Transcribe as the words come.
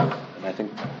I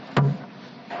think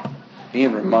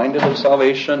being reminded of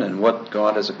salvation and what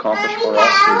God has accomplished for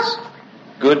us is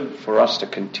good for us to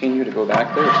continue to go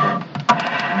back there.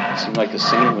 So it seemed like the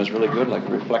singing was really good, like it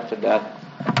reflected that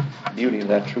beauty of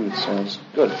that truth. So it's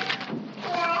good.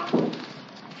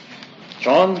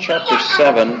 John chapter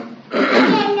 7.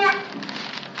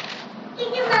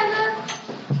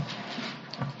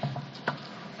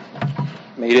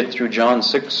 Made it through John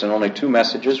 6 and only 2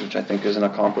 messages, which I think is an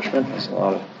accomplishment. There's a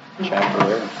lot of chapter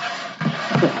there.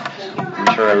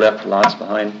 I'm sure I left lots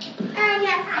behind.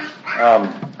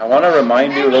 I want to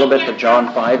remind you a little bit of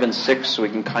John 5 and 6 so we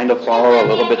can kind of follow a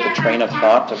little bit the train of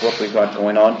thought of what we've got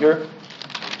going on here.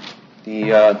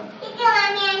 The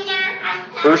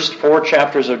first 4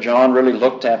 chapters of John really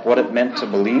looked at what it meant to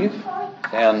believe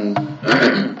and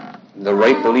the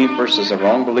right belief versus the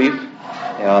wrong belief.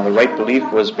 The right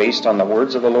belief was based on the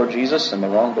words of the Lord Jesus, and the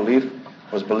wrong belief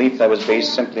was belief that was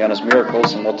based simply on His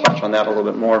miracles, and we'll touch on that a little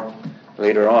bit more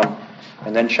later on.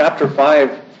 And then chapter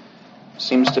 5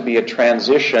 seems to be a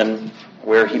transition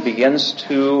where he begins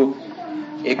to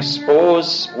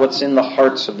expose what's in the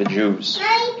hearts of the Jews.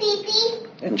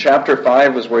 In chapter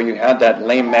 5 was where you had that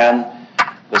lame man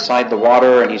beside the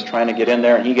water, and he's trying to get in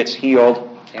there, and he gets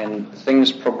healed, and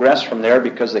things progress from there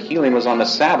because the healing was on the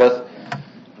Sabbath.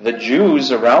 The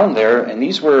Jews around there, and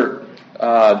these were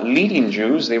leading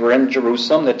Jews, they were in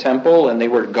Jerusalem, the temple, and they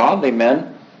were godly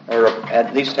men, or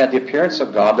at least had the appearance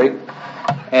of godly.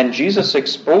 And Jesus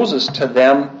exposes to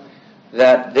them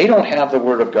that they don't have the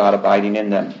Word of God abiding in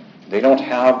them. They don't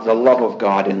have the love of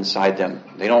God inside them.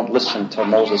 They don't listen to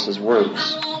Moses'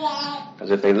 words.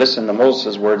 Because if they listened to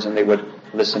Moses' words, then they would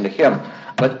listen to him.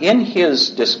 But in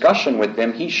his discussion with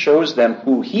them, he shows them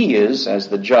who he is as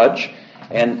the judge,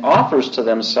 and offers to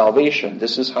them salvation.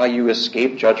 This is how you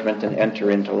escape judgment and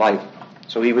enter into life.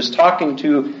 So he was talking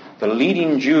to the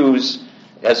leading Jews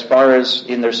as far as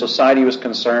in their society was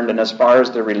concerned, and as far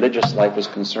as their religious life was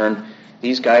concerned.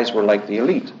 These guys were like the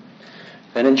elite.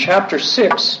 Then in chapter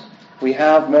 6, we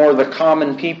have more of the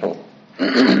common people.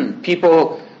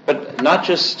 People, but not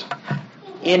just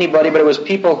anybody, but it was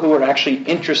people who were actually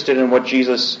interested in what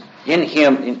Jesus, in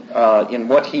him, in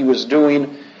what he was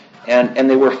doing, and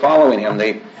they were following him.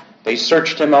 They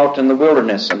searched him out in the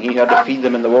wilderness, and he had to feed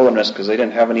them in the wilderness because they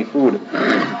didn't have any food.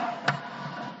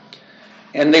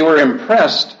 And they were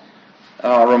impressed.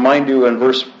 Remind you in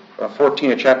verse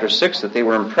 14 of chapter 6 that they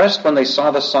were impressed when they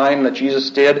saw the sign that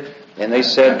Jesus did, and they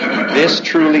said, "This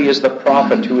truly is the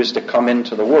prophet who is to come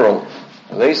into the world."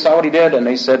 They saw what he did, and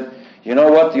they said, "You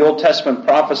know what? The Old Testament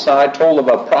prophesied, told of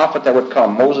a prophet that would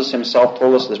come. Moses himself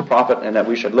told us this prophet and that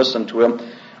we should listen to him.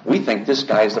 We think this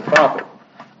guy is the prophet,"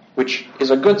 which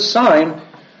is a good sign.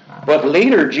 But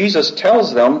later Jesus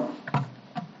tells them,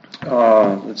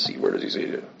 let's see, where does he say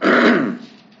it?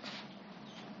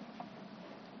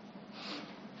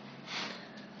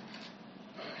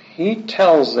 He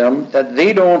tells them that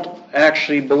they don't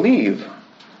actually believe.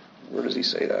 Where does he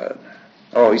say that?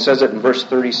 Oh, he says it in verse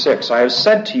 36. "I have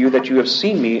said to you that you have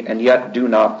seen me, and yet do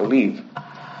not believe."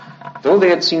 Though they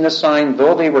had seen the sign,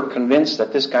 though they were convinced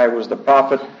that this guy was the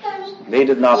prophet, they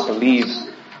did not believe.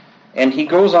 And he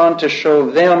goes on to show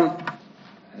them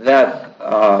that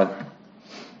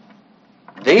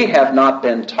they have not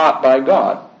been taught by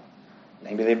God.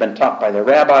 Maybe they've been taught by the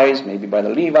rabbis, maybe by the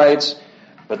Levites,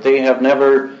 but they have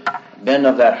never been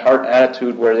of that heart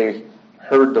attitude where they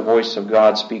heard the voice of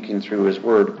God speaking through His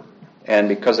Word. And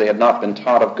because they had not been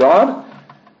taught of God,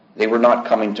 they were not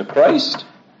coming to Christ.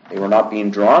 They were not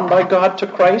being drawn by God to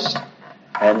Christ,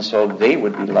 and so they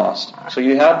would be lost. So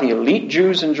you have the elite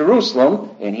Jews in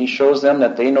Jerusalem, and he shows them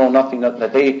that they know nothing,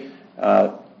 that they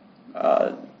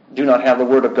do not have the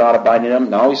Word of God abiding in them.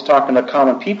 Now he's talking to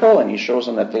common people, and he shows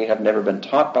them that they have never been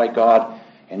taught by God,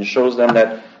 and shows them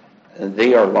that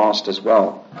they are lost as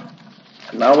well.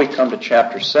 Now we come to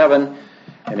chapter 7,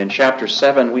 and in chapter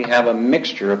 7 we have a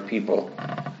mixture of people.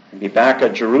 We'll be back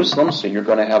at Jerusalem, so you're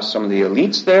going to have some of the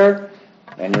elites there,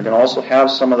 and you're going to also have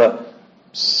some of the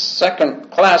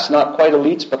second class, not quite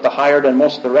elites, but the higher than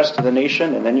most of the rest of the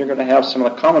nation. And then you're going to have some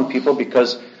of the common people,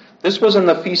 because this was in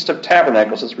the Feast of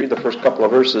Tabernacles. Let's read the first couple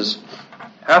of verses.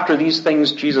 "After these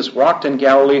things Jesus walked in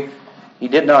Galilee. He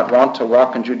did not want to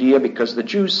walk in Judea because the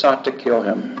Jews sought to kill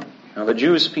him. Now the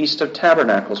Jews' Feast of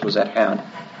Tabernacles was at hand."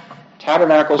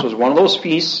 Tabernacles was one of those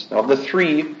feasts of the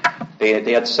 3.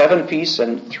 They had 7 feasts,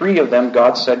 and 3 of them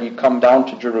God said, "You come down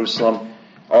to Jerusalem.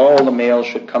 All the males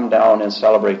should come down and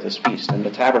celebrate this feast." And the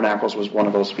Tabernacles was one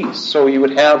of those feasts. So you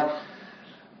would have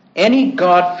any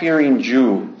God-fearing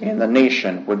Jew in the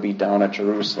nation would be down at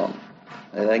Jerusalem.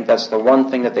 I think that's the one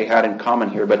thing that they had in common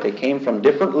here, but they came from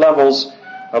different levels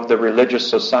of the religious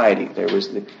society. There was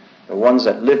the The ones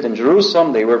that lived in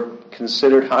Jerusalem, they were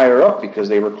considered higher up because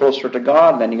they were closer to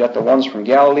God. And then you got the ones from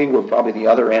Galilee, who were probably the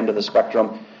other end of the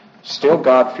spectrum, still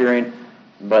God-fearing,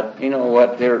 but you know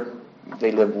what?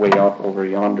 They live way up over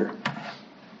yonder.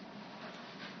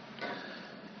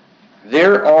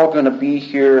 They're all going to be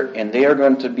here, and they are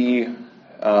going to be,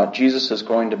 Jesus is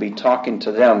going to be talking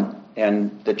to them.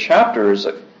 And the chapter is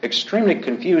extremely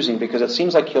confusing because it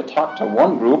seems like he'll talk to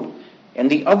one group, and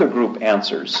the other group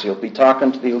answers. He'll be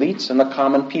talking to the elites, and the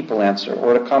common people answer.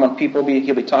 Or the common people,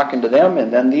 he'll be talking to them,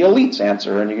 and then the elites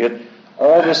answer. And you get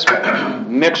all this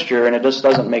mixture, and it just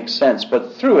doesn't make sense.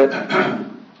 But through it,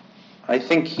 I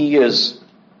think he is,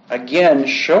 again,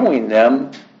 showing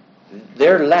them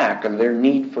their lack and their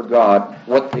need for God,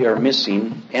 what they are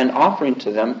missing, and offering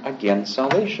to them, again,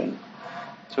 salvation.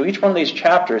 So each one of these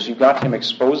chapters, you've got him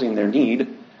exposing their need,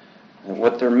 and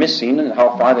what they're missing, and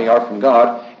how far they are from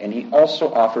God, and he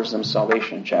also offers them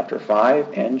salvation in chapter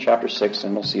 5 and chapter 6,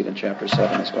 and we'll see it in chapter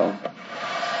 7 as well.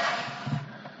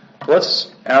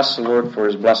 Let's ask the Lord for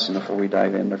his blessing before we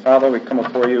dive in. Our Father, we come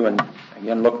before you and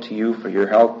again look to you for your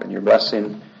help and your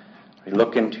blessing. We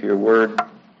look into your word,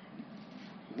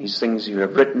 these things you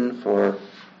have written for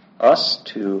us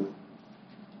to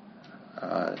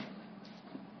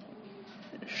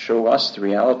show us the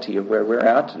reality of where we're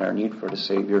at and our need for the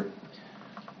Savior.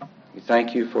 We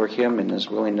thank you for him and his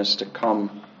willingness to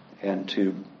come and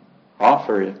to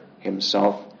offer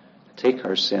himself to take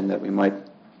our sin that we might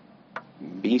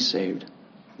be saved.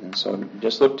 And so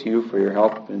just look to you for your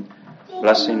help and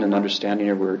blessing and understanding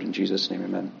your word. In Jesus' name,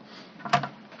 amen.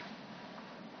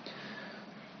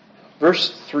 Verse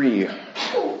 3.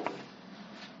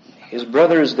 His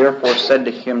brothers therefore said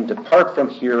to him, "Depart from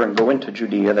here and go into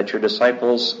Judea, that your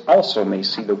disciples also may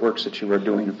see the works that you are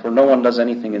doing. For no one does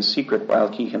anything in secret, while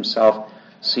he himself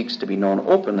seeks to be known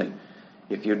openly.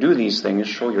 If you do these things,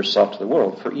 show yourself to the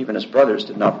world." For even his brothers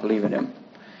did not believe in him.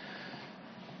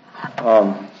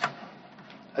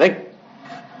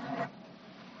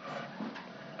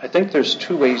 I think there's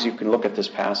two ways you can look at this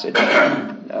passage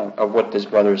of what his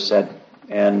brothers said.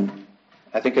 And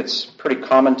I think it's pretty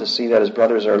common to see that his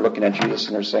brothers are looking at Jesus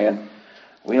and they're saying,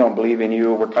 "We don't believe in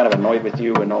you, we're kind of annoyed with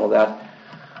you," and all of that.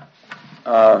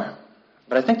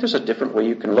 But I think there's a different way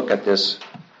you can look at this.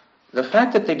 The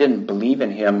fact that they didn't believe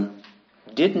in him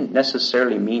didn't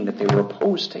necessarily mean that they were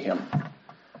opposed to him.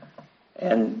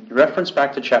 And reference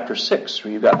back to chapter 6,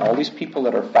 where you've got all these people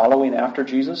that are following after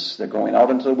Jesus. They're going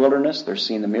out into the wilderness. They're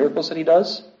seeing the miracles that he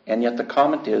does. And yet the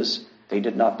comment is, they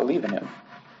did not believe in him.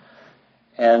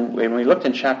 And when we looked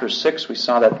in chapter 6, we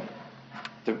saw that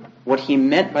what he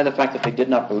meant by the fact that they did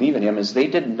not believe in him is they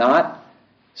did not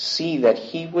see that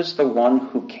he was the one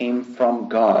who came from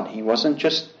God. He wasn't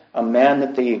just a man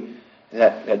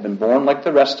that had been born like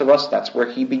the rest of us. That's where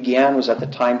he began, was at the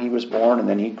time he was born, and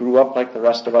then he grew up like the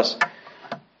rest of us.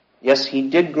 Yes, he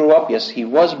did grow up. Yes, he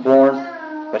was born,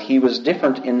 but he was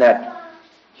different in that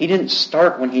he didn't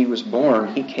start when he was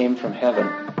born. He came from heaven.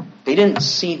 They didn't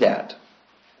see that.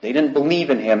 They didn't believe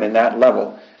in him in that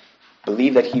level.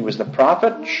 Believe that he was the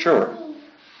prophet? Sure.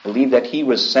 Believe that he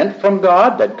was sent from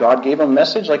God, that God gave him a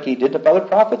message like he did to other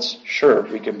prophets? Sure,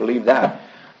 we can believe that.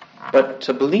 But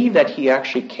to believe that he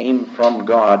actually came from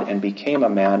God and became a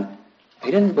man, they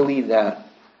didn't believe that.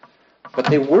 But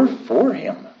they were for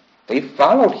him. They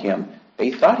followed him.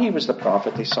 They thought he was the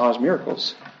prophet. They saw his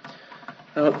miracles.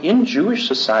 Now, in Jewish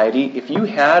society, if you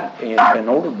had an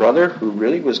older brother who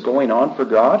really was going on for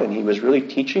God and he was really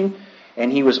teaching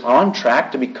and he was on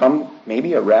track to become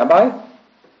maybe a rabbi,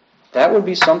 that would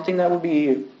be something that would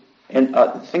be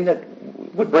a thing that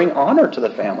would bring honor to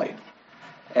the family.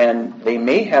 And they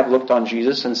may have looked on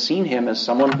Jesus and seen him as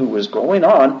someone who was going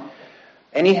on,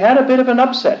 and he had a bit of an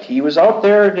upset. He was out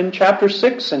there in chapter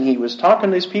 6 and he was talking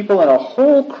to these people, and a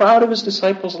whole crowd of his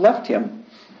disciples left him.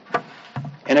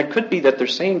 And it could be that they're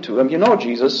saying to him, "You know,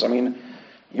 Jesus,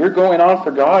 you're going on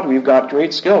for God. We've got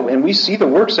great skill, and we see the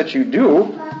works that you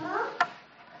do."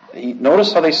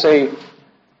 Notice how they say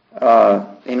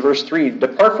in verse 3,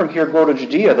 "Depart from here, go to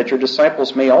Judea, that your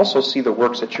disciples may also see the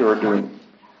works that you are doing."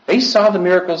 They saw the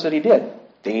miracles that he did.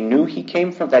 They knew he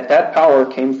came from that power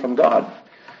came from God.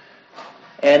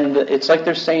 And it's like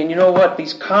they're saying, "You know what?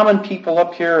 These common people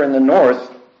up here in the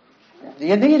north,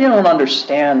 they don't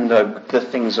understand the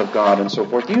things of God and so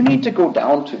forth. You need to go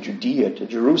down to Judea, to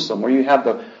Jerusalem, where you have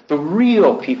the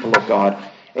real people of God,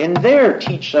 and there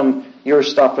teach them your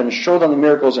stuff and show them the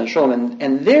miracles and show them,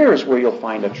 and there's where you'll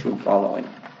find a true following."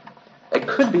 It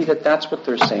could be that that's what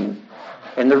they're saying.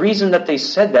 And the reason that they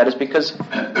said that is because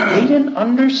they didn't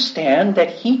understand that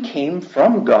he came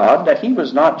from God, that he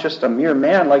was not just a mere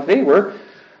man like they were,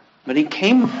 but he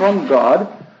came from God,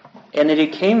 and that he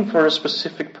came for a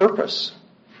specific purpose.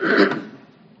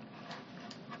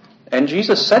 And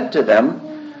Jesus said to them,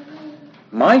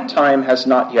 "My time has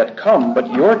not yet come,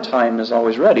 but your time is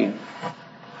always ready."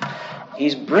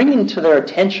 He's bringing to their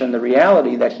attention the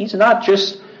reality that he's not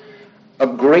just a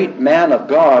great man of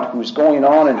God who's going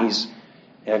on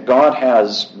and God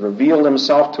has revealed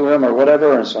himself to him or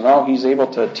whatever, and so now he's able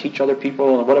to teach other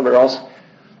people and whatever else.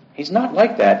 He's not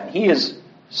like that. He is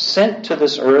sent to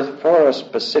this earth for a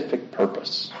specific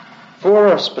purpose, for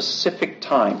a specific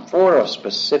time, for a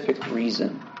specific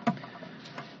reason.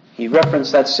 He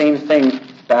referenced that same thing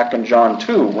back in John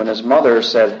 2 when his mother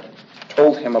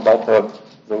told him about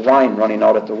the wine running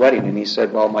out at the wedding, and he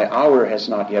said, "Well, my hour has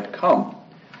not yet come."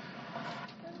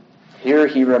 Here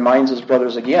he reminds his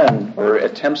brothers again, or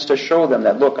attempts to show them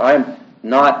that, look, I'm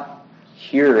not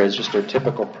here as just a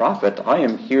typical prophet. I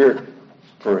am here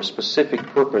for a specific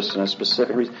purpose and a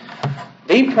specific reason.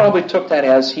 They probably took that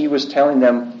as he was telling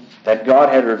them that God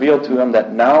had revealed to him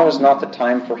that now is not the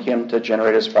time for him to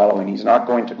generate his following. He's not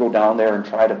going to go down there and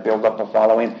try to build up a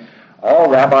following. All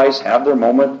rabbis have their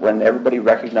moment when everybody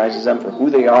recognizes them for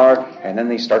who they are, and then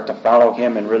they start to follow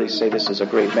him and really say, this is a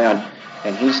great man.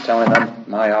 And he's telling them,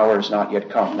 my hour has not yet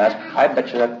come. I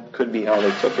bet you that could be how they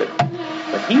took it.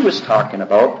 But he was talking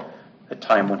about the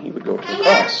time when he would go to the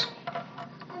cross.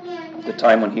 The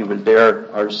time when he would bear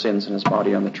our sins in his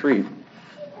body on the tree.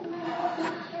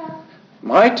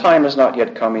 My time has not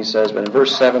yet come, he says, but in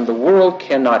verse 7, the world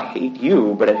cannot hate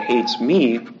you, but it hates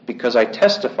me because I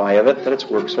testify of it that its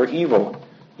works are evil.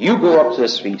 You go up to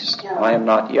this feast. I am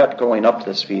not yet going up to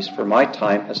this feast, for my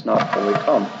time has not fully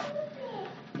come.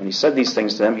 When he said these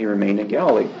things to them, he remained in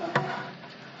Galilee.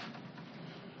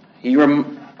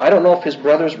 I don't know if his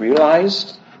brothers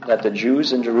realized that the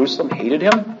Jews in Jerusalem hated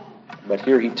him, but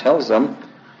here he tells them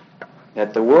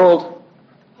that the world,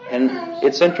 and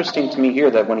it's interesting to me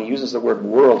here that when he uses the word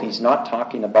world, he's not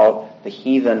talking about the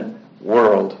heathen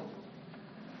world.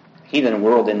 Heathen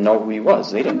world didn't know who he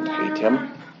was. They didn't hate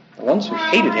him. The ones who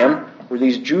hated him were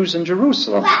these Jews in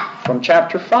Jerusalem from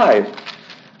chapter 5,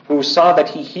 who saw that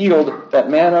he healed that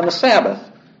man on the Sabbath,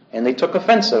 and they took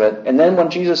offense of it. And then when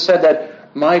Jesus said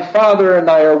that my Father and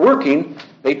I are working,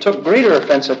 they took greater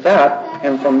offense at that,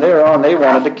 and from there on they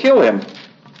wanted to kill him.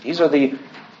 These are the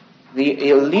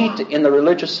elite in the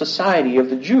religious society of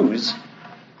the Jews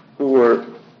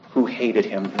who hated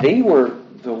him. They were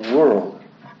the world.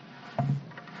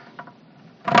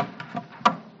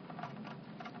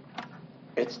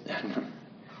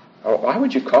 Why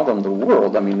would you call them the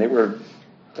world? I mean, they were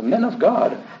the men of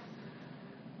God.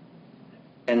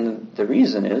 And the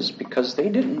reason is because they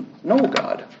didn't know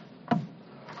God.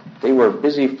 They were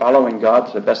busy following God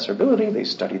to the best of their ability. They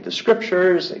studied the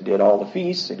scriptures. They did all the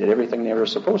feasts. They did everything they were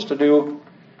supposed to do.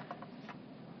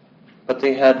 But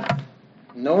they had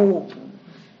no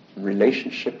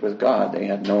relationship with God. They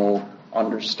had no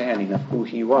understanding of who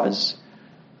he was.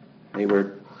 They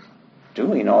were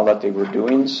doing all that they were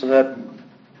doing so that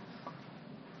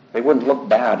they wouldn't look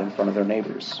bad in front of their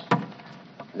neighbors.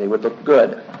 They would look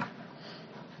good.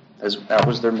 That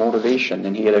was their motivation,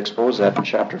 and he had exposed that in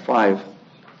chapter 5.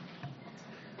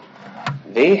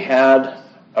 They had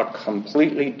a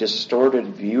completely distorted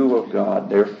view of God.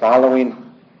 They're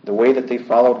following the way that they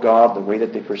followed God, the way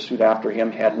that they pursued after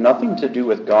him had nothing to do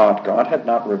with God. God had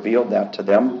not revealed that to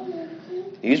them.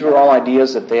 These were all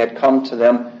ideas that they had come to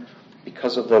them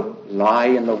because of the lie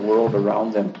in the world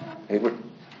around them.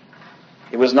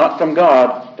 It was not from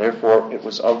God, therefore it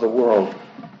was of the world.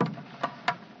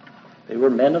 They were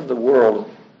men of the world,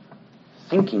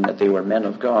 thinking that they were men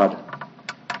of God.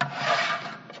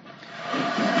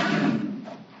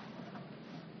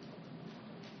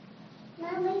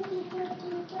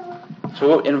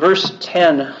 So in verse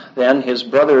 10, then, when his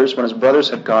brothers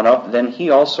had gone up, then he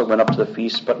also went up to the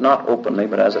feast, but not openly,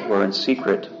 but as it were in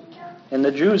secret. And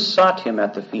the Jews sought him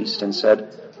at the feast and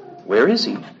said, where is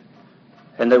he?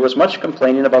 And there was much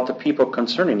complaining about the people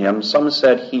concerning him. Some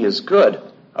said, he is good.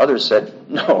 Others said,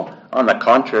 no, on the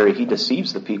contrary, he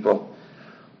deceives the people.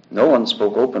 No one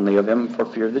spoke openly of him for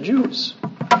fear of the Jews.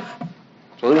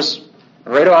 So this,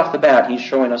 right off the bat, he's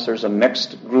showing us there's a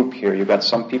mixed group here. You've got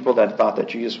some people that thought that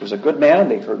Jesus was a good man.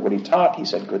 They heard what he taught. He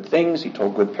said good things. He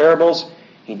told good parables.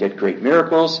 He did great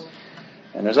miracles.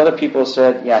 And there's other people who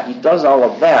said, yeah, he does all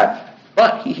of that,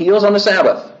 but he heals on the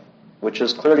Sabbath, which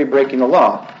is clearly breaking the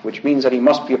law, which means that he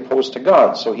must be opposed to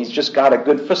God. So he's just got a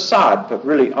good facade, but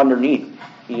really underneath,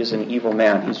 he is an evil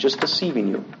man. He's just deceiving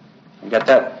you. You got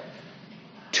that?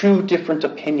 Two different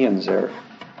opinions there.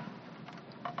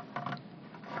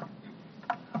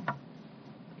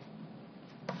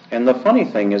 And the funny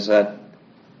thing is that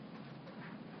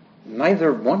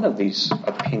neither one of these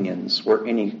opinions were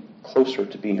any closer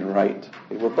to being right.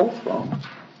 They were both wrong.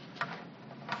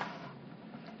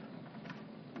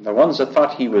 The ones that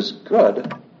thought he was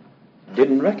good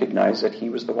didn't recognize that he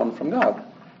was the one from God,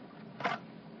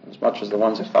 as much as the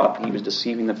ones that thought he was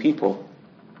deceiving the people.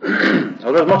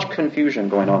 So there's much confusion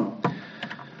going on.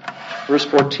 Verse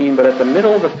 14, but at the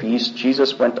middle of the feast,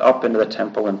 Jesus went up into the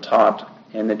temple and taught,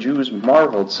 and the Jews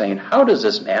marveled, saying, how does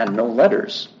this man know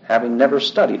letters, having never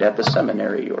studied at the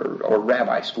seminary or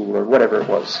rabbi school or whatever it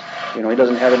was? He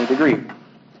doesn't have any degree.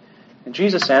 And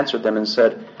Jesus answered them and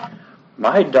said,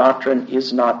 my doctrine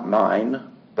is not mine,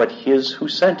 but his who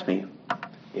sent me.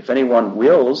 If anyone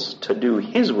wills to do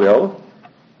his will,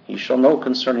 he shall know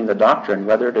concerning the doctrine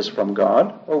whether it is from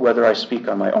God or whether I speak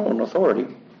on my own authority.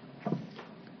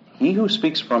 He who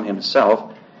speaks from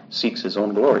himself seeks his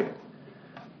own glory,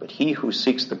 but he who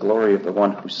seeks the glory of the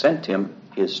one who sent him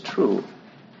is true,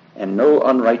 and no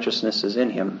unrighteousness is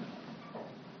in him.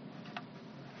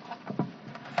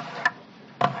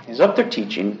 He's up there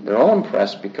teaching. They're all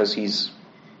impressed because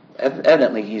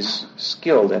evidently he's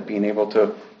skilled at being able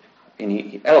to,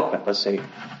 eloquent, let's say.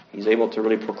 He's able to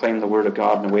really proclaim the word of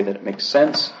God in a way that it makes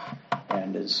sense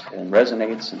and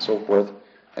resonates and so forth.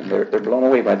 And they're blown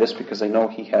away by this because they know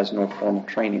he has no formal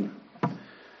training.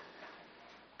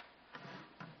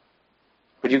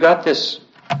 But you got this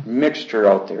mixture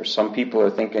out there. Some people are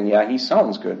thinking, yeah, he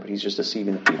sounds good, but he's just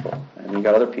deceiving the people. And you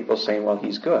got other people saying, well,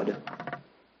 he's good.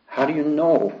 How do you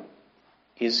know?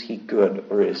 Is he good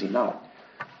or is he not?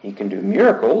 He can do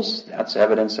miracles. That's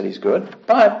evidence that he's good.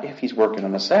 But if he's working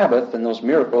on the Sabbath, then those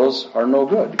miracles are no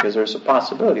good because there's a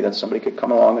possibility that somebody could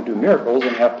come along and do miracles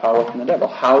and have power from the devil.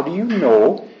 How do you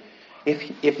know,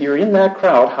 if you're in that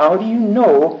crowd, how do you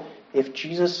know if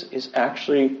Jesus is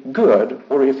actually good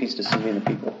or if he's deceiving the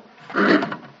people?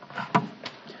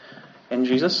 And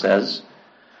Jesus says,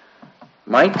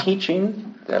 my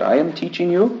teaching that I am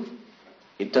teaching you,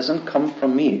 it doesn't come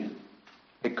from me.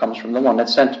 It comes from the one that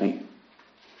sent me.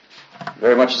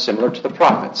 Very much similar to the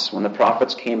prophets. When the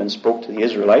prophets came and spoke to the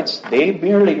Israelites, they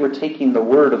merely were taking the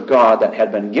word of God that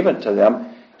had been given to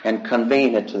them and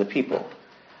conveying it to the people.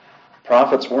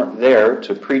 Prophets weren't there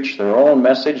to preach their own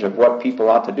message of what people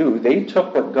ought to do. They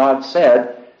took what God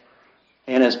said,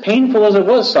 and as painful as it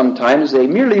was sometimes, they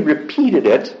merely repeated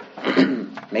it,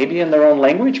 maybe in their own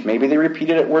language, maybe they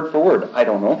repeated it word for word, I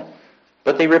don't know.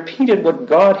 But they repeated what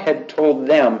God had told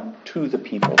them to the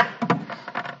people.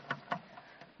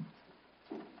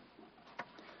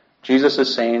 Jesus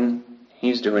is saying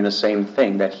he's doing the same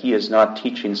thing, that he is not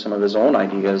teaching some of his own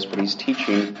ideas, but he's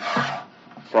teaching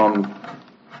from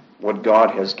what God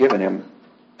has given him.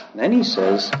 And then he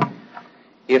says,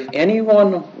 if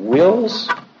anyone wills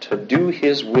to do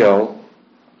his will,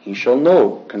 he shall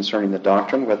know concerning the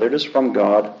doctrine whether it is from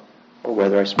God or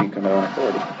whether I speak on my own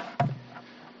authority.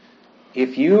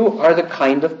 If you are the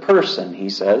kind of person, he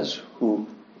says, who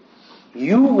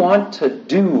you want to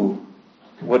do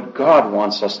what God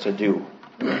wants us to do,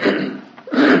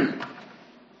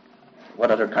 what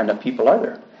other kind of people are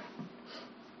there?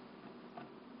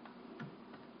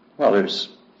 Well, there's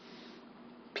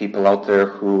people out there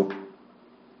who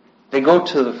they go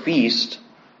to the feast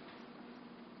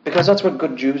because that's what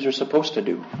good Jews are supposed to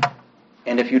do.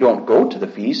 And if you don't go to the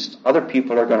feast, other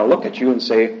people are going to look at you and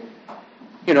say,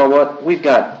 you know what, we've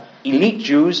got elite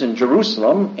Jews in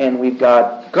Jerusalem, and we've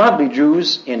got godly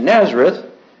Jews in Nazareth,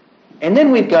 and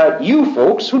then we've got you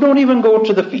folks who don't even go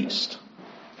to the feast.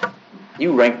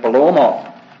 You rank below them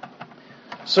all.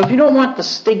 So if you don't want the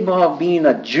stigma of being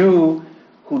a Jew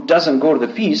who doesn't go to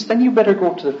the feast, then you better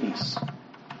go to the feast.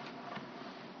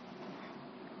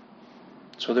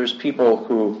 So there's people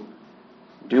who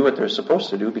do what they're supposed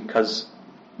to do because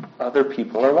other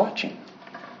people are watching.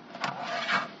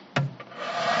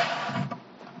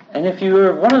 And if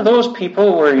you're one of those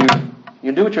people where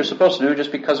you do what you're supposed to do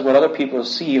just because of what other people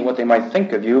see and what they might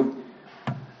think of you,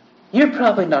 you're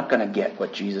probably not going to get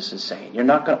what Jesus is saying. You're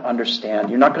not going to understand.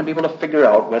 You're not going to be able to figure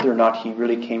out whether or not he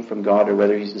really came from God or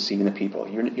whether he's deceiving the people.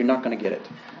 You're not going to get it.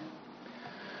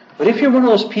 But if you're one of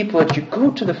those people that you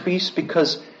go to the feast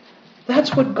because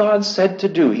that's what God said to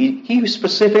do. He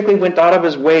specifically went out of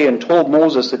his way and told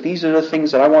Moses that these are the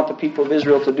things that I want the people of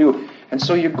Israel to do. And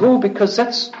so you go because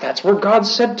that's where God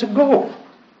said to go.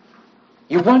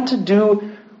 You want to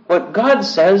do what God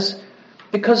says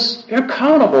because you're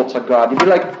accountable to God. You'd be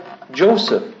like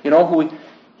Joseph, who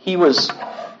he was,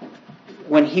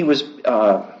 when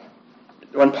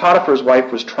Potiphar's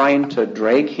wife was trying to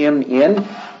drag him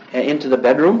into the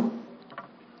bedroom,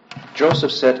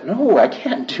 Joseph said, no, I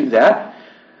can't do that.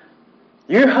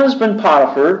 Your husband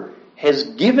Potiphar has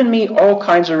given me all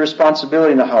kinds of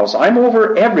responsibility in the house. I'm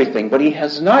over everything, but he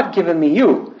has not given me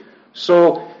you.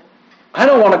 So I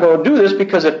don't want to go do this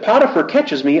because if Potiphar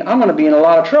catches me, I'm going to be in a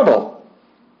lot of trouble.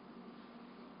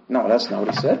 No, that's not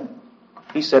what he said.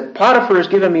 He said, Potiphar has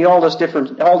given me all these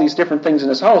different things in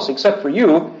his house except for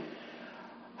you.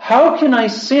 How can I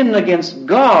sin against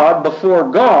God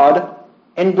before God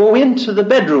and go into the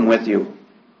bedroom with you?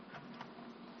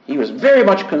 He was very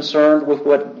much concerned with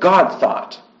what God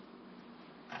thought.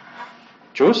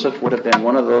 Joseph would have been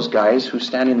one of those guys who,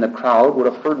 standing in the crowd, would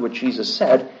have heard what Jesus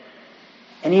said,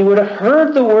 and he would have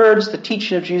heard the words, the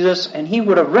teaching of Jesus, and he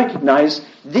would have recognized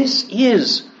this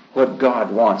is what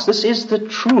God wants. This is the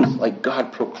truth, like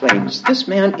God proclaims. This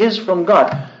man is from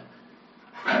God.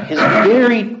 His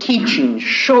very teaching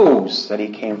shows that he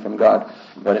came from God.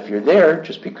 But if you're there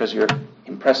just because you're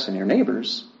impressing your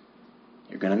neighbors,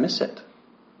 you're going to miss it.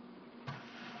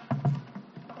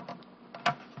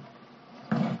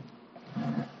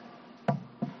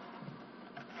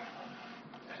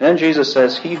 Then Jesus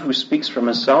says, he who speaks from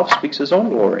himself speaks his own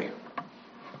glory.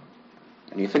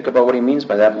 And you think about what he means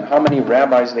by that, and how many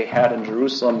rabbis they had in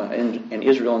Jerusalem, in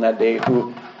Israel in that day,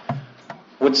 who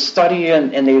would study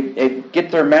and they'd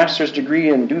get their master's degree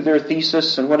and do their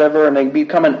thesis and whatever, and they'd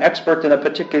become an expert in a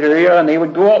particular area, and they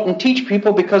would go out and teach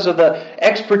people because of the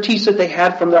expertise that they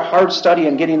had from their hard study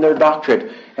and getting their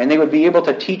doctorate. And they would be able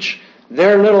to teach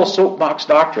their little soapbox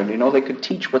doctrine. You know, they could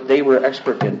teach what they were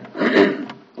expert in,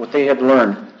 what they had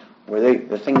learned,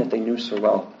 the thing that they knew so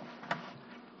well.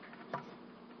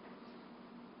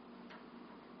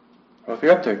 Well, if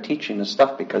you're up there teaching this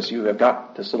stuff because you have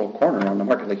got this little corner on the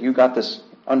market, like you got this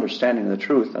understanding of the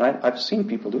truth, and I've seen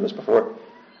people do this before,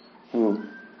 who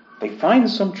they find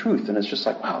some truth, and it's just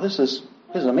like, wow, this is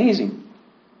amazing.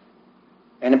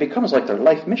 And it becomes like their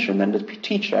life mission then to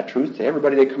teach that truth to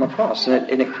everybody they come across. And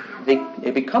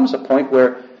it becomes a point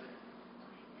where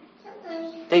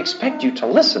they expect you to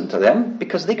listen to them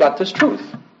because they got this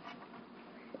truth.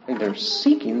 And they're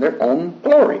seeking their own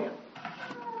glory.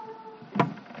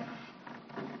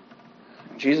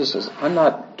 Jesus says, I'm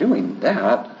not doing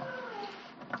that.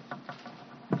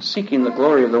 I'm seeking the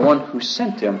glory of the one who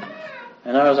sent him.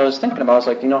 And as I was thinking about it,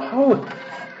 I was like, how,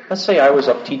 let's say I was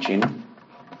up teaching,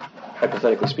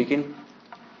 hypothetically speaking,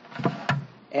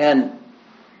 and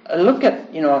I look at,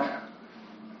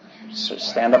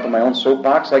 stand up in my own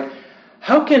soapbox, like,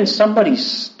 how can somebody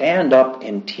stand up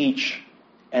and teach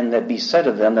and that be said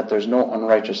of them that there's no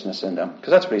unrighteousness in them?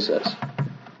 Because that's what he says.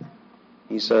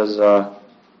 He says,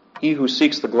 he who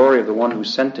seeks the glory of the one who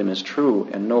sent him is true,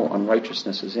 and no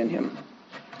unrighteousness is in him.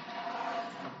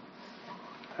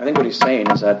 I think what he's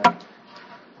saying is that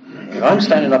if I'm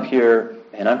standing up here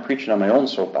and I'm preaching on my own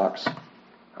soapbox,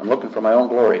 I'm looking for my own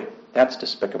glory, that's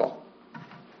despicable.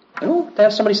 To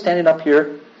have somebody standing up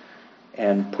here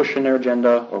and pushing their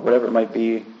agenda or whatever it might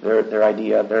be, their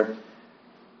idea,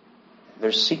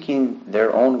 they're seeking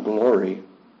their own glory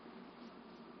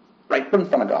right in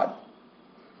front of God.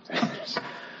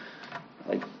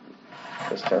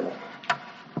 That's terrible.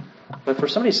 But for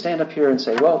somebody to stand up here and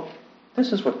say, well,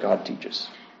 this is what God teaches.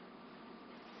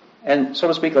 And so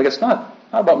to speak, like it's not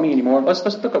about me anymore. Let's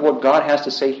look at what God has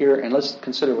to say here, and let's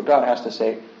consider what God has to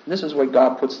say. This is where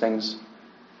God puts things.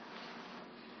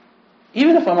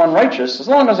 Even if I'm unrighteous, as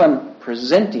long as I'm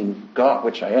presenting God,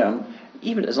 which I am,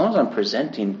 even as long as I'm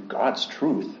presenting God's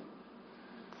truth,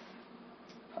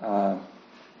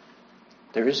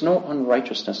 there is no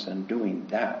unrighteousness in doing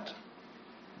that.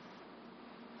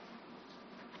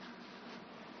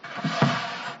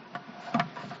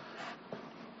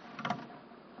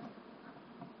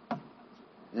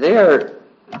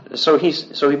 So he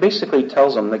basically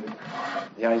tells them,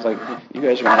 he's like, you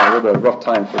guys are going to have a little bit of a rough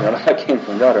time figuring out if I came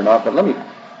from God or not, but let me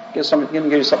give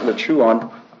you something to chew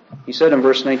on. He said in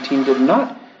verse 19,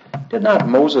 Did not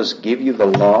Moses give you the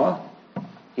law?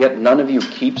 Yet none of you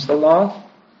keeps the law?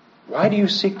 Why do you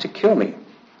seek to kill me?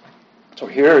 So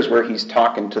here is where he's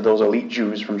talking to those elite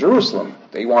Jews from Jerusalem.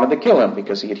 They wanted to kill him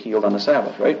because he had healed on the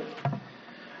Sabbath, right?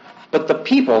 But the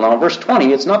people, now in verse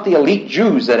 20, it's not the elite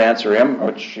Jews that answer him,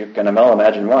 which you can well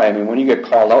imagine why. I mean, when you get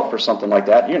called out for something like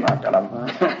that, you're not going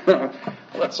to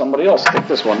let somebody else take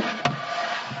this one.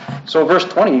 So verse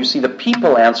 20, you see the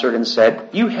people answered and said,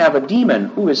 You have a demon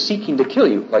who is seeking to kill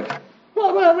you. Like,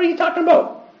 well, what are you talking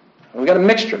about? We got a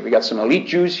mixture. We got some elite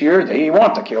Jews here, they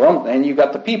want to kill him, and you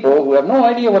got the people who have no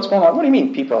idea what's going on. What do you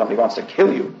mean people, somebody wants to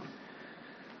kill you?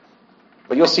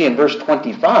 But you'll see in verse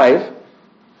 25,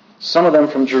 some of them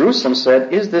from Jerusalem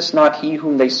said, Is this not he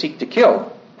whom they seek to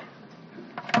kill?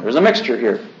 There's a mixture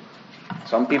here.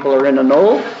 Some people are in the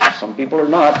know, some people are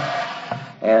not.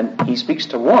 And he speaks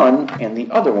to one, and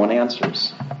the other one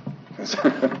answers.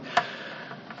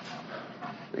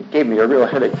 It gave me a real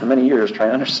headache for many years trying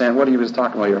to understand what he was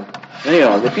talking about here.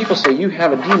 Anyhow, the people say, you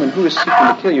have a demon who is seeking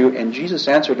to kill you. And Jesus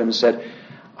answered him and said,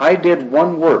 I did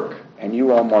one work, and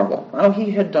you all marvel. Now,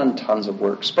 he had done tons of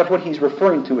works, but what he's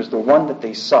referring to is the one that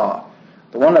they saw.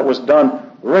 The one that was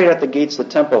done right at the gates of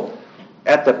the temple,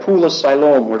 at the pool of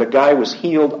Siloam, where the guy was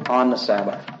healed on the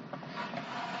Sabbath.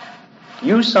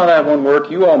 You saw that one work,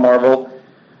 you all marvel,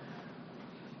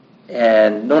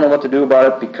 and don't know what to do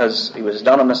about it because it was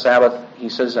done on the Sabbath. He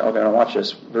says, okay, now watch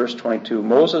this, verse 22,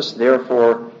 Moses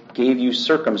therefore gave you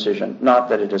circumcision, not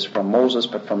that it is from Moses,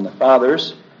 but from the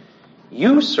fathers.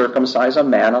 You circumcise a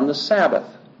man on the Sabbath.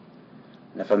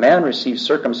 And if a man receives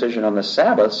circumcision on the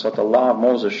Sabbath, so that the law of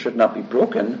Moses should not be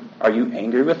broken, are you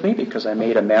angry with me because I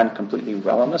made a man completely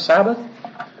well on the Sabbath?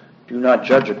 Do not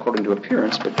judge according to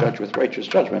appearance, but judge with righteous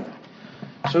judgment.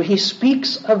 So he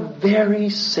speaks a very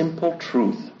simple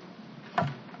truth.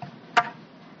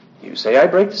 You say, I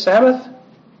break the Sabbath?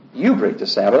 You break the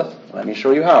Sabbath. Let me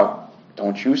show you how.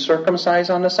 Don't you circumcise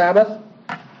on the Sabbath?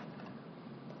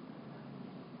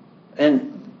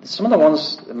 And some of the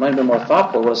ones that might have been more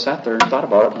thoughtful would have sat there and thought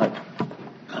about it.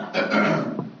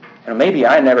 Like, maybe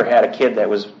I never had a kid that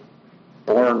was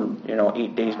born,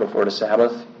 8 days before the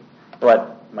Sabbath,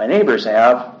 but my neighbors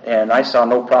have, and I saw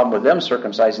no problem with them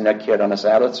circumcising that kid on the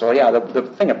Sabbath. So yeah, the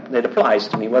thing, it applies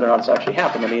to me. Whether or not it's actually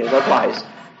happened to me, it applies.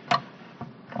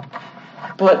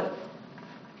 But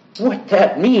what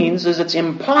that means is it's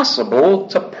impossible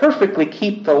to perfectly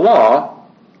keep the law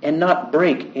and not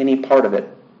break any part of it.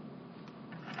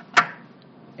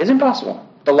 It's impossible.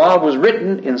 The law was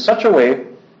written in such a way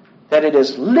that it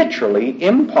is literally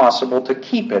impossible to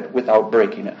keep it without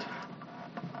breaking it.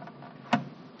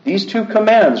 These two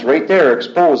commands right there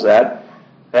expose that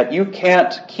you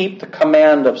can't keep the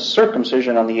command of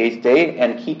circumcision on the 8th day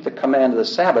and keep the command of the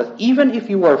Sabbath. Even if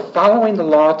you are following the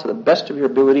law to the best of your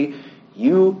ability,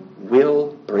 you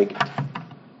will break it.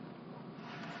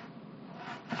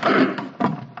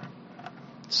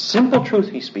 Simple truth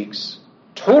he speaks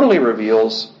totally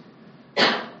reveals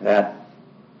that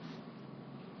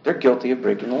they're guilty of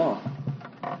breaking the law.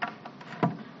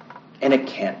 And it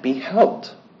can't be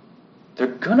helped. They're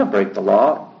going to break the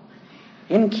law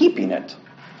in keeping it.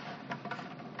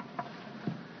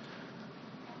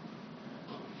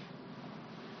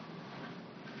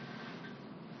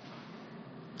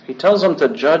 He tells them to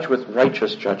judge with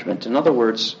righteous judgment. In other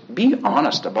words, be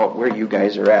honest about where you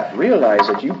guys are at. Realize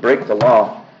that you break the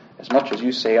law as much as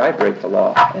you say I break the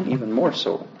law, and even more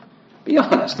so. Be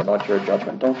honest about your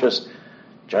judgment. Don't just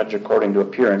judge according to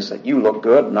appearance that you look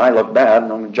good and I look bad,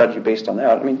 and I'm going to judge you based on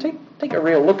that. I mean, take a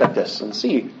real look at this and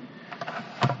see.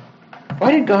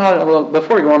 Why did God, well,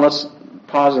 before we go on, let's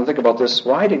pause and think about this.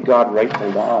 Why did God write the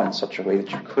law in such a way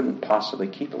that you couldn't possibly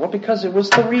keep it? Well, because it was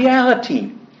the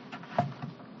reality.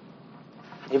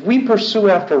 If we pursue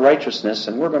after righteousness,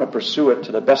 and we're going to pursue it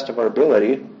to the best of our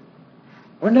ability,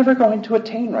 we're never going to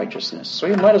attain righteousness. So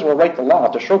you might as well write the law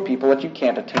to show people that you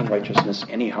can't attain righteousness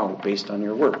anyhow based on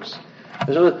your works.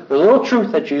 There's a little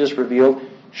truth that Jesus revealed,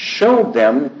 showed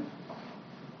them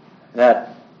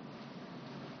that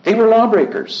they were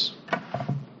lawbreakers.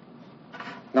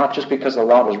 Not just because the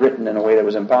law was written in a way that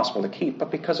was impossible to keep, but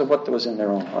because of what was in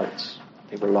their own hearts.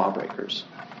 They were lawbreakers.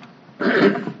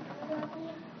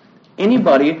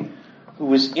 Anybody who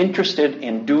was interested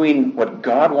in doing what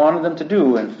God wanted them to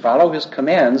do and follow His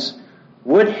commands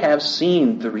would have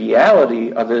seen the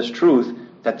reality of this truth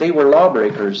that they were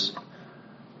lawbreakers.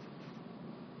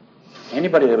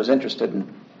 Anybody that was interested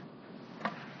in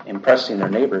impressing their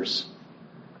neighbors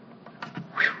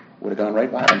would have gone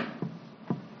right by them.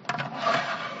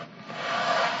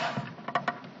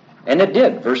 And it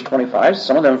did. Verse 25,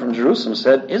 some of them from Jerusalem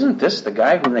said, "Isn't this the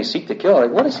guy whom they seek to kill?"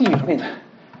 Like, what is he? I mean,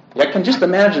 I can just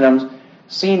imagine them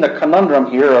seeing the conundrum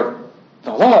here of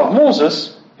the law of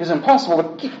Moses is impossible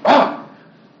to keep.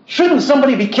 Shouldn't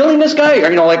somebody be killing this guy? Or,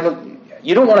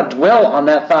 you don't want to dwell on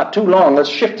that thought too long. Let's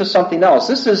shift to something else.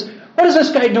 What is this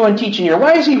guy doing teaching here?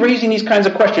 Why is he raising these kinds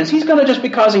of questions? He's going to just be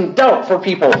causing doubt for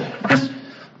people.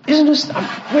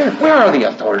 Where are the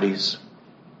authorities?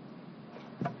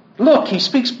 Look, he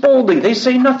speaks boldly. They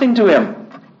say nothing to him.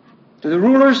 Do the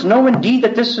rulers know indeed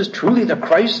that this is truly the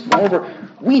Christ? Moreover,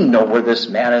 we know where this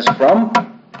man is from.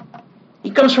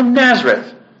 He comes from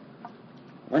Nazareth.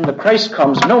 When the Christ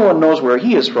comes, no one knows where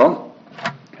he is from.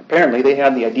 Apparently, they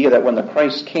had the idea that when the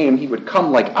Christ came, he would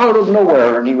come like out of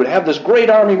nowhere, and he would have this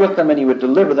great army with him, and he would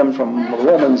deliver them from the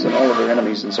Romans and all of their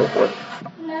enemies and so forth.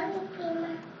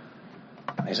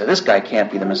 They said, this guy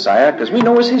can't be the Messiah, because we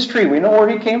know his history. We know where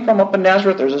he came from up in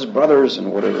Nazareth. There's his brothers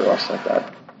and whatever else like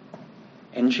that.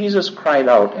 And Jesus cried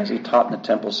out as he taught in the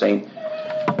temple, saying,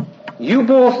 "You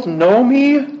both know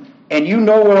me, and you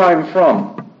know where I'm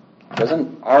from." He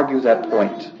doesn't argue that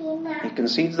point. He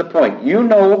concedes the point. You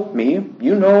know me.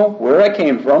 You know where I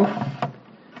came from.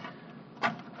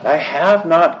 But I have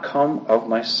not come of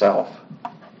myself.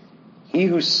 He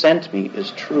who sent me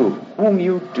is true, whom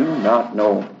you do not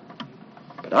know.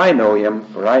 But I know him,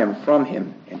 for I am from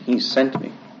him, and he sent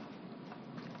me.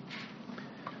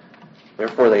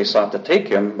 Therefore they sought to take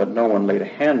him, but no one laid a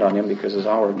hand on him, because his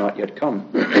hour had not yet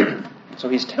come. So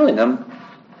he's telling them,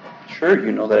 sure,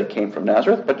 you know that it came from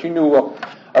Nazareth, but you knew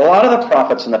a lot of the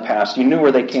prophets in the past, you knew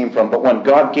where they came from. But when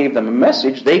God gave them a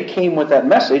message, they came with that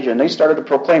message, and they started to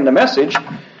proclaim the message.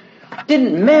 It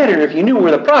didn't matter if you knew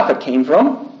where the prophet came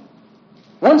from.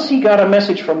 Once he got a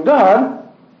message from God,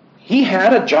 he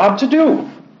had a job to do.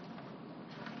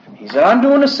 He said, I'm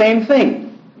doing the same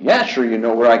thing. Yeah, sure, you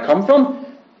know where I come from,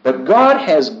 but God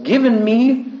has given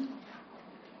me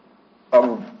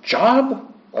a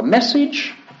job, a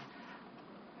message,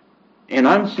 and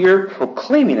I'm here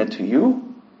proclaiming it to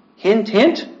you. Hint,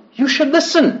 hint, you should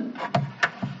listen.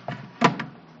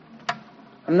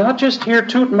 I'm not just here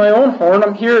tooting my own horn,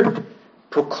 I'm here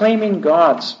proclaiming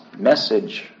God's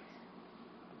message.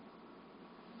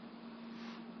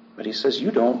 But he says,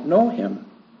 you don't know him.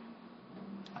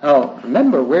 Now,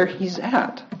 remember where he's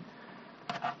at.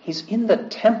 He's in the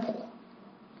temple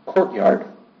courtyard,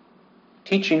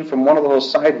 teaching from one of those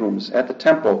side rooms at the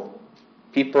temple.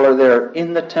 People are there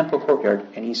in the temple courtyard,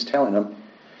 and he's telling them,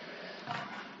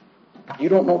 you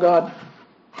don't know God.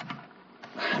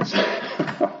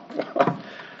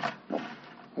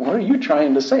 What are you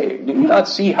trying to say? Do you not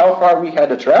see how far we had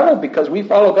to travel because we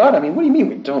follow God? I mean, what do you mean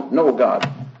we don't know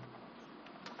God?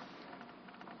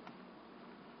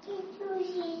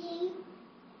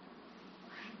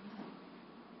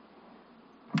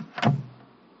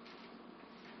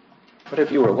 But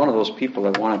if you were one of those people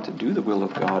that wanted to do the will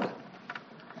of God,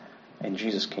 and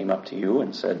Jesus came up to you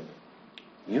and said,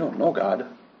 you don't know God,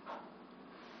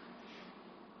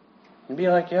 you'd be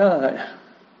like, yeah,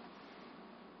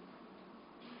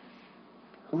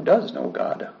 who does know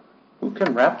God? Who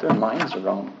can wrap their minds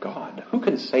around God? Who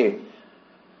can say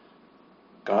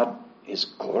God is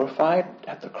glorified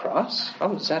at the cross?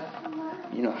 How is that?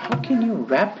 How can you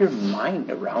wrap your mind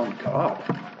around God?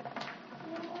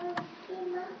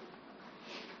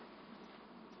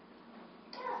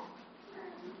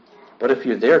 But if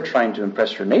you're there trying to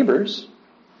impress your neighbors,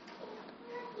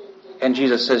 and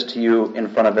Jesus says to you in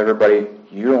front of everybody,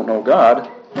 you don't know God,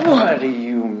 what do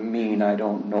you mean I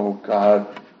don't know God?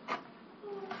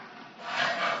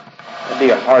 That'd be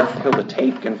a hard pill to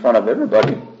take in front of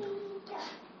everybody.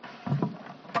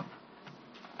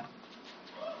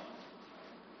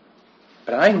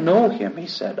 But I know him, he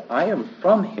said. I am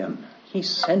from him. He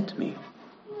sent me.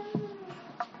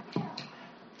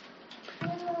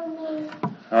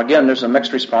 Now again, there's a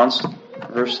mixed response.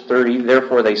 Verse 30,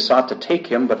 therefore they sought to take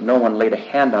him, but no one laid a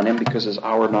hand on him because his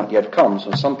hour not yet come.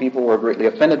 So some people were greatly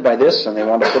offended by this, and they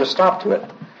wanted to put a stop to it.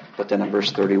 But then in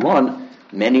verse 31,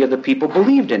 many of the people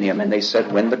believed in him, and they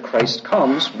said, when the Christ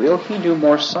comes, will he do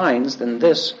more signs than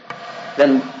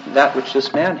that which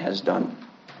this man has done?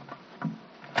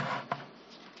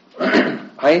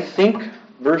 I think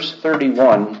verse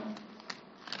 31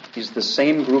 is the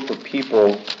same group of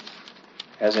people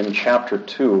as in chapter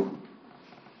 2.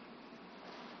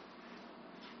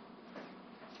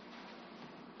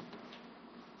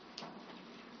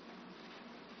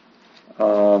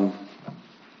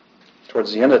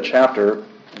 Towards the end of the chapter,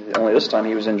 only this time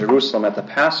he was in Jerusalem at the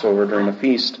Passover during the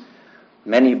feast.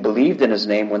 Many believed in his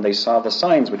name when they saw the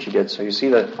signs which he did. So you see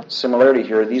the similarity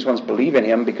here. These ones believe in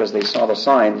him because they saw the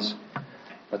signs.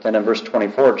 But then in verse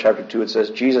 24 of chapter 2 it says,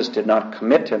 Jesus did not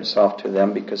commit himself to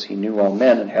them because he knew all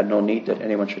men and had no need that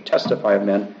anyone should testify of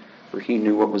men, for he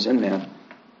knew what was in man.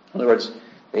 In other words,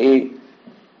 they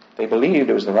believed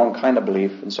it was the wrong kind of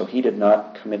belief, and so he did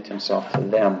not commit himself to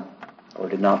them or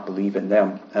did not believe in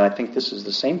them. And I think this is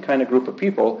the same kind of group of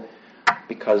people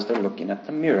because they're looking at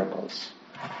the miracles,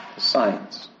 the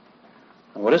signs.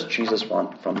 And what does Jesus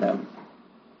want from them?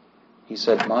 He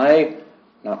said,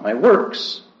 not my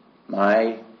works,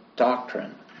 my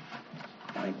doctrine.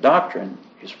 My doctrine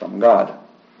is from God.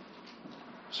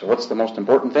 So what's the most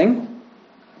important thing?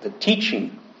 The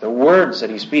teaching, the words that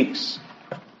he speaks.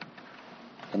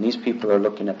 And these people are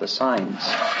looking at the signs.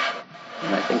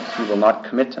 And I think he will not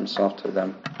commit himself to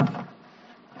them.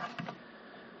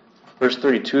 Verse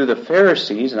 32, the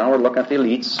Pharisees, now we're looking at the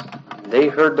elites, they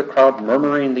heard the crowd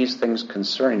murmuring these things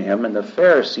concerning him, and the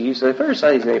Pharisees, they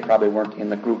probably weren't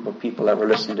in the group of people that were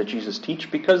listening to Jesus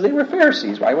teach because they were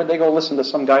Pharisees. Why would they go listen to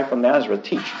some guy from Nazareth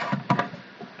teach?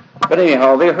 But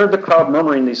anyhow, they heard the crowd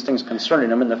murmuring these things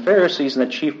concerning him, and the Pharisees and the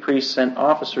chief priests sent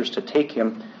officers to take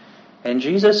him. And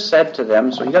Jesus said to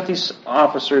them, so you got these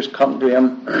officers come to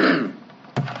him.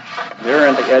 They're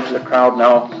at the edge of the crowd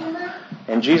now.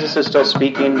 And Jesus is still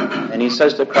speaking, and he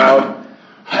says to the crowd,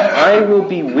 I will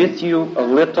be with you a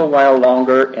little while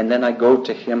longer, and then I go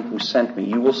to him who sent me.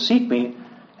 You will seek me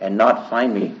and not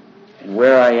find me. And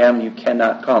where I am, you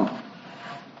cannot come.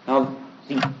 Now,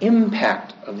 the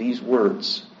impact of these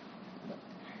words.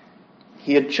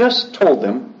 He had just told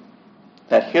them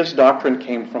that his doctrine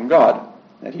came from God,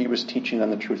 that he was teaching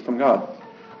them the truth from God.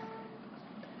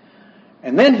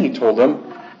 And then he told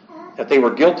them that they were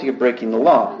guilty of breaking the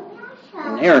law,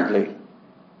 inherently.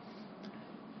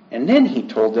 And then he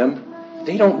told them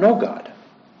they don't know God,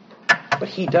 but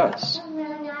he does.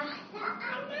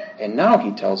 And now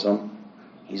he tells them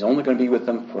he's only going to be with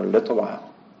them for a little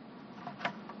while.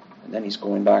 And then he's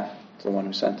going back to the one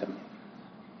who sent him.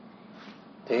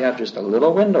 They have just a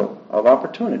little window of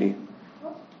opportunity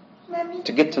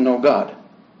to get to know God.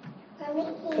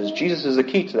 Because Jesus is the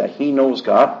key to that. He knows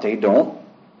God. They don't.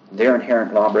 They're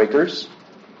inherent lawbreakers.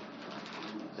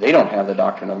 They don't have the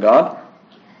doctrine of God.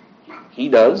 He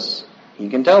does. He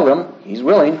can tell them. He's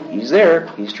willing. He's there.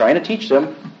 He's trying to teach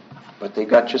them. But they've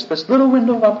got just this little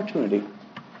window of opportunity.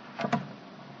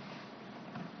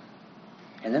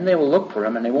 And then they will look for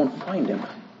him and they won't find him.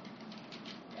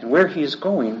 And where he's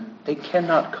going, they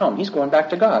cannot come. He's going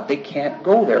back to God. They can't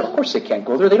go there. Of course they can't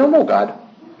go there. They don't know God.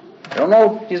 They don't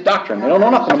know his doctrine. They don't know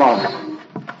nothing about him.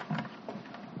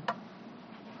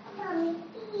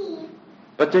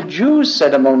 But the Jews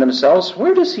said among themselves,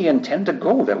 where does he intend to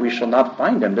go that we shall not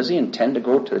find him? Does he intend to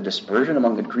go to the dispersion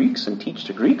among the Greeks and teach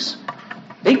the Greeks?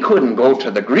 They couldn't go to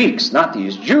the Greeks, not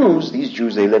these Jews. These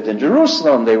Jews, they lived in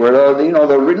Jerusalem. They were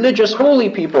the religious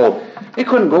holy people. They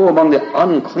couldn't go among the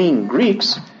unclean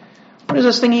Greeks. What is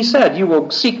this thing he said? You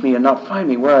will seek me and not find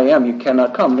me. Where I am, you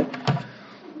cannot come.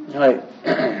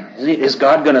 Is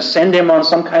God going to send him on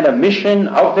some kind of mission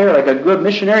out there, like a good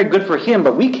missionary? Good for him,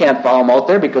 but we can't follow him out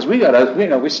there because we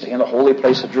stay in the holy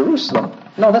place of Jerusalem.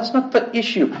 No, that's not the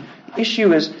issue. The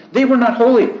issue is they were not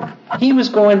holy. He was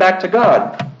going back to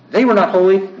God. They were not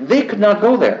holy. They could not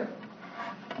go there.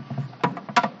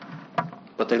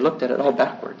 But they looked at it all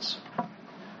backwards.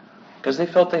 Because they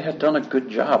felt they had done a good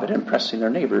job at impressing their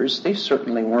neighbors. They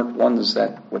certainly weren't ones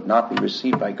that would not be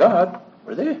received by God,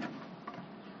 were they?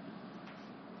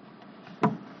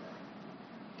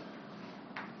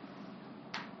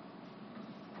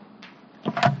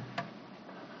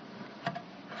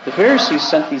 The Pharisees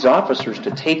sent these officers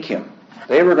to take him.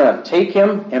 They were going to take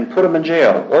him and put him in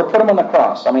jail, or put him on the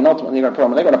cross. Ultimately they're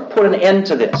going to put an end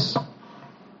to this.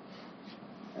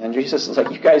 And Jesus is like,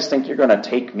 you guys think you're going to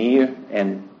take me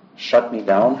and shut me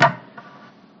down?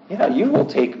 Yeah, you will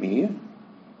take me,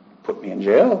 put me in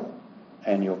jail,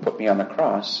 and you'll put me on the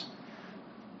cross.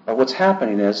 But what's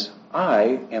happening is,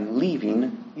 I am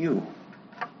leaving you.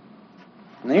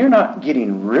 Now you're not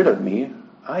getting rid of me.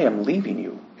 I am leaving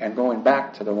you and going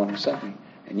back to the one who sent me.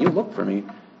 And you look for me,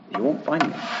 you won't find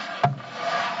me.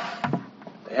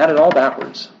 They had it all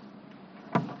backwards.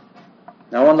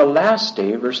 Now on the last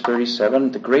day, verse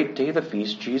 37, the great day of the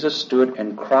feast, Jesus stood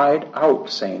and cried out,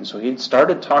 saying, so he'd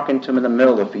started talking to him in the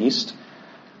middle of the feast,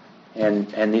 and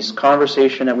this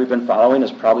conversation that we've been following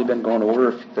has probably been going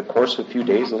over the course of a few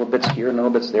days, little bits here and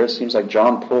little bits there. It seems like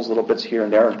John pulls little bits here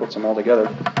and there and puts them all together.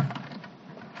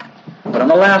 But on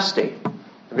the last day,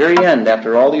 the very end,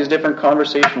 after all these different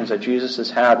conversations that Jesus has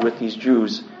had with these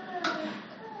Jews,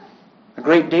 the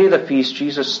great day of the feast,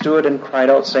 Jesus stood and cried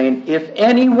out, saying, if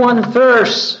anyone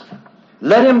thirsts,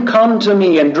 let him come to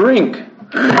me and drink.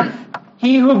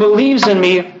 He who believes in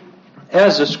me,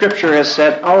 as the scripture has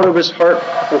said, out of his heart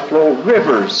will flow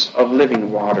rivers of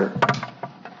living water.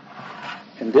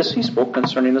 And this he spoke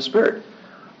concerning the Spirit,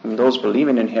 whom those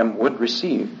believing in him would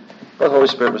receive. But the Holy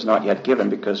Spirit was not yet given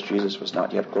because Jesus was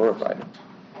not yet glorified.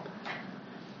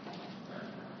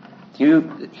 Do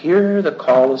you hear the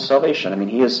call of salvation?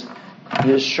 He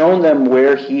has shown them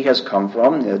where he has come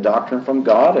from, the doctrine from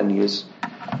God, and he has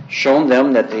shown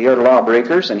them that they are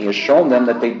lawbreakers, and he has shown them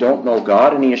that they don't know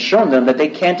God, and he has shown them that they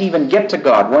can't even get to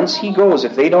God. Once he goes,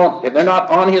 if they're not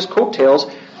on his coattails,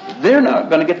 they're not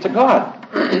going to get to God.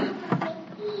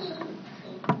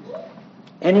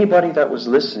 Anybody that was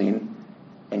listening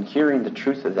and hearing the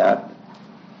truth of that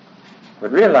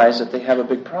would realize that they have a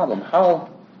big problem. How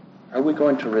are we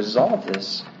going to resolve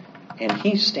this? And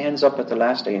he stands up at the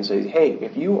last day and says, hey,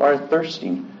 if you are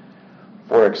thirsting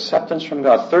for acceptance from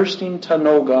God, thirsting to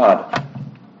know God,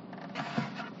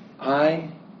 I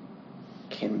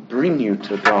can bring you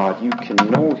to God. You can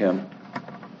know him.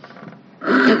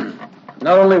 Not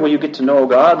not only will you get to know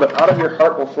God, but out of your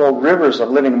heart will flow rivers of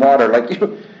living water. Like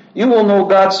you will know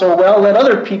God so well that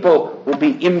other people will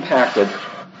be impacted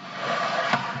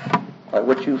by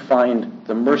what you find,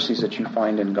 the mercies that you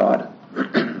find in God.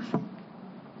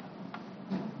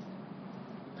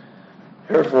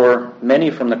 Therefore, many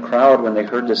from the crowd, when they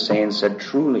heard this saying, said,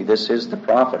 "Truly, this is the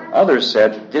prophet." Others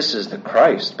said, "This is the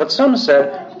Christ." But some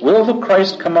said, "Will the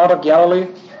Christ come out of Galilee?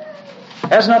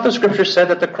 Has not the Scripture said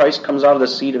that the Christ comes out of the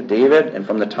seed of David and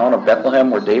from the town of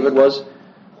Bethlehem where David was?"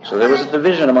 So there was a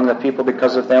division among the people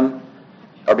because of them,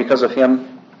 or because of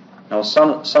him. Now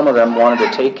some of them wanted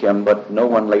to take him, but no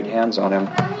one laid hands on him.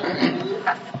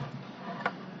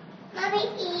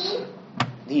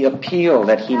 The appeal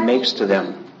that he makes to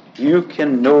them. You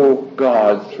can know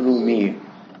God through me.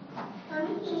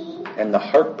 And the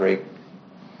heartbreak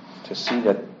to see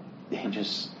that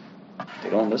they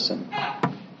don't listen.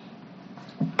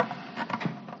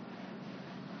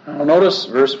 Now notice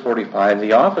verse 45.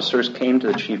 The officers came to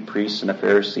the chief priests and the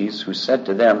Pharisees, who said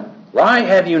to them, "Why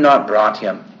have you not brought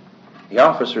him?" The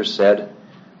officers said,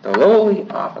 "The lowly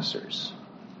officers."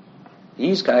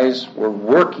 These guys were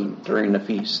working during the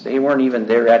feast. They weren't even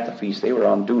there at the feast. They were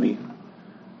on duty.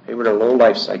 They were the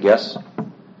lowlifes, I guess.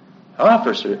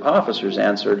 Officers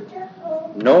answered,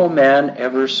 "No man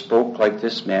ever spoke like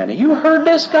this man." Have you heard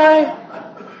this guy?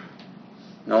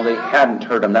 No, they hadn't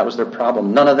heard him. That was their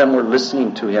problem. None of them were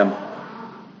listening to him.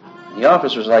 The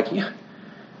officers were like, "Yeah.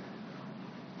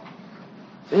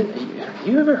 Have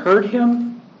you ever heard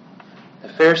him?" The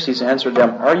Pharisees answered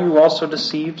them, "Are you also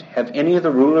deceived? Have any of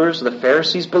the rulers of the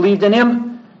Pharisees believed in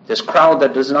him? This crowd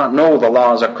that does not know the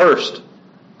law is accursed."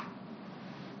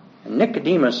 And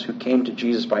Nicodemus, who came to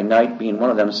Jesus by night, being one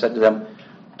of them, said to them,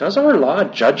 "Does our law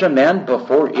judge a man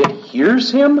before it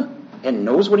hears him and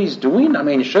knows what he's doing? I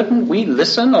mean, shouldn't we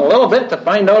listen a little bit to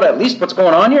find out at least what's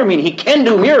going on here? I mean, he can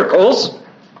do miracles.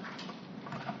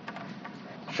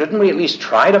 Shouldn't we at least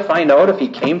try to find out if he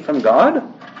came from God?"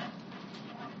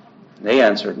 They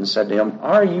answered and said to him,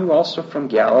 "Are you also from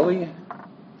Galilee?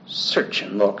 Search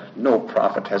and look. No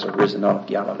prophet has arisen out of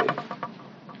Galilee."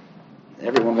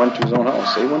 Everyone went to his own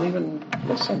house. They wouldn't even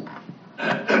listen.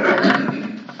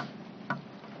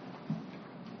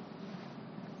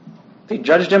 They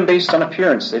judged him based on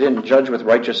appearance. They didn't judge with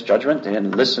righteous judgment. They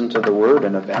didn't listen to the word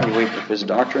and evaluate if his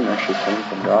doctrine actually came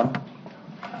from God.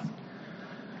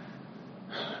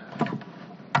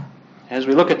 As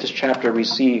we look at this chapter, we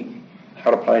see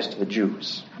how it applies to the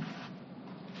Jews.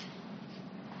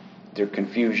 Their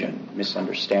confusion,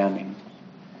 misunderstanding.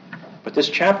 But this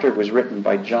chapter was written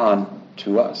by John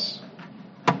to us.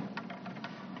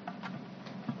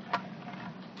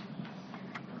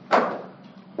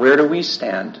 Where do we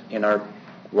stand in our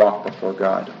walk before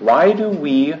God? Why do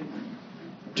we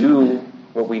do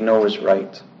what we know is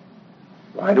right?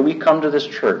 Why do we come to this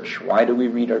church? Why do we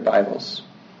read our Bibles?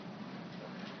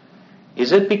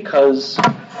 Is it because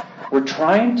we're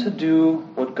trying to do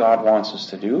what God wants us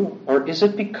to do? Or is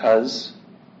it because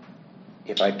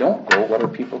if I don't go, what are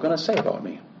people going to say about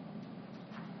me?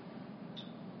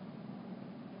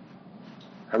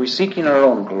 Are we seeking our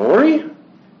own glory?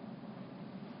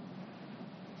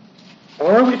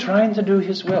 Or are we trying to do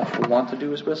His will? We want to do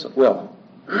His will.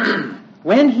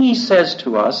 When He says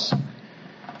to us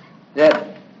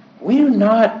that we do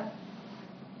not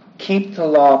keep the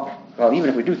law, well, even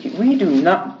if we do keep,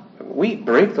 we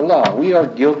break the law. We are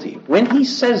guilty. When He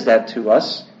says that to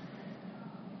us,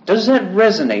 does that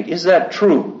resonate? Is that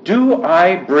true? Do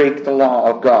I break the law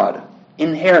of God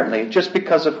inherently just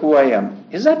because of who I am?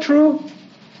 Is that true?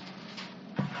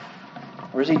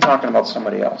 Or is He talking about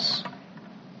somebody else?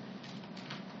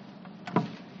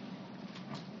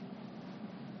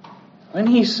 When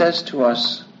He says to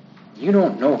us, you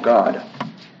don't know God,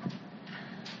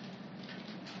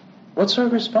 what's our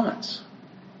response?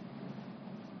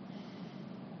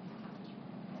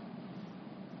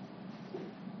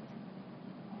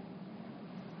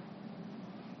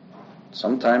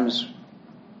 Sometimes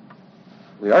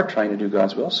we are trying to do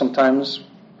God's will. Sometimes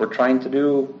we're trying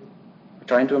to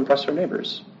impress our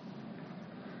neighbors.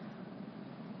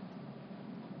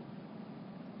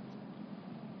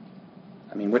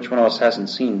 I mean, which one of us hasn't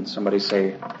seen somebody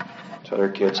say to other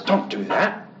kids, "Don't do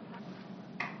that"?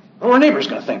 What are our neighbors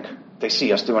going to think if they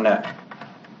see us doing that?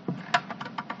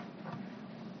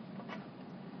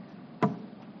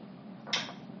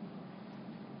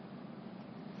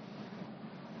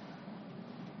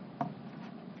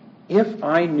 If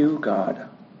I knew God,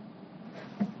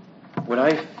 would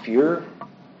I fear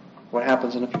what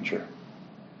happens in the future?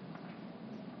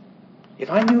 If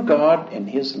I knew God and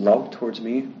His love towards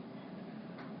me,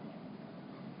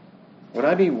 would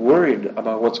I be worried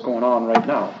about what's going on right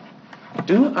now?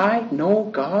 Do I know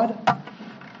God?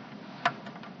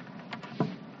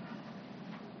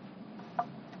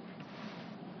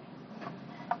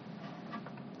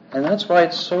 And that's why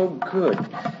it's so good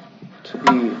to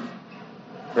be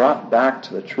brought back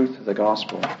to the truth of the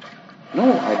gospel.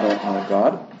 No, I don't know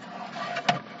God.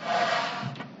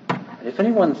 If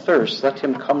anyone thirsts, let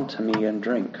him come to me and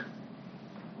drink.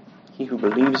 He who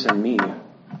believes in me,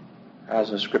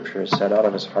 as the Scripture has said, out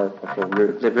of his heart will flow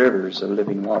rivers of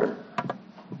living water.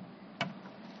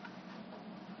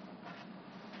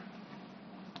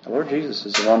 The Lord Jesus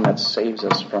is the one that saves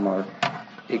us from our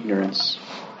ignorance,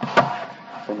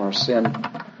 from our sin.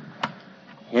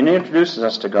 And He introduces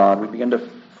us to God. We begin to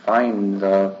find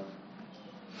the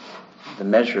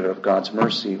measure of God's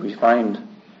mercy. We find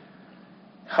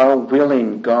how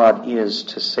willing God is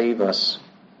to save us.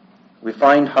 We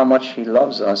find how much He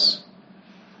loves us.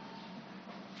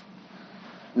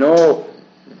 No,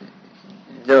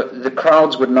 the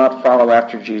crowds would not follow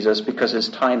after Jesus because His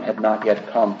time had not yet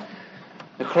come.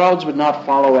 The crowds would not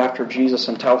follow after Jesus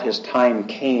until His time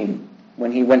came,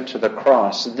 when He went to the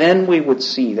cross. Then we would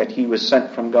see that He was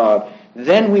sent from God.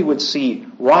 Then we would see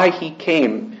why He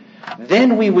came.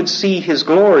 Then we would see His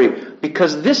glory,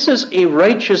 because this is a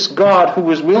righteous God who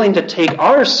was willing to take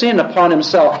our sin upon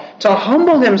Himself, to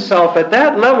humble Himself at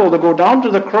that level, to go down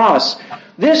to the cross.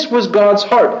 This was God's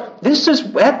heart. This is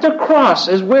at the cross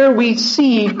is where we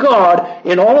see God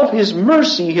in all of His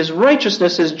mercy, His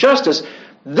righteousness, His justice.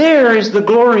 There is the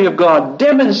glory of God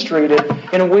demonstrated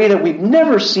in a way that we've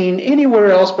never seen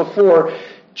anywhere else before.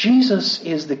 Jesus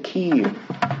is the key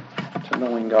to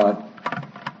knowing God.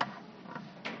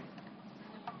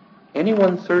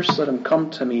 Anyone thirsts, let him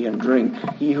come to me and drink.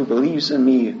 He who believes in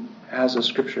me, as the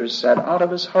Scripture has said, out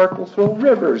of his heart will flow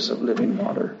rivers of living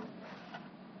water.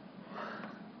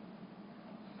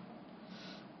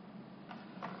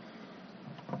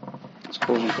 Let's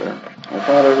close in prayer. Our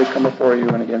Father, we come before you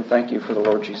and again thank you for the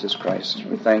Lord Jesus Christ.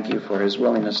 We thank you for His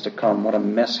willingness to come. What a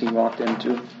mess He walked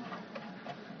into.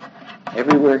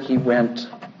 Everywhere He went,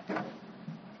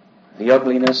 the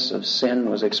ugliness of sin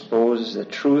was exposed. The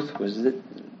truth was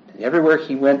everywhere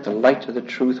He went, the light of the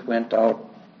truth went out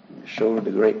and showed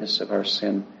the greatness of our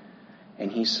sin. And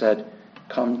He said,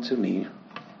 come to me.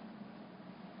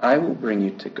 I will bring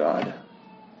you to God.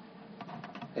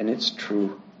 And it's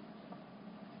true.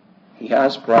 He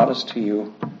has brought us to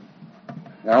you.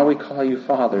 Now we call you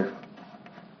Father,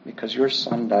 because your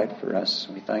Son died for us.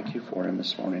 We thank you for Him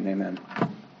this morning. Amen.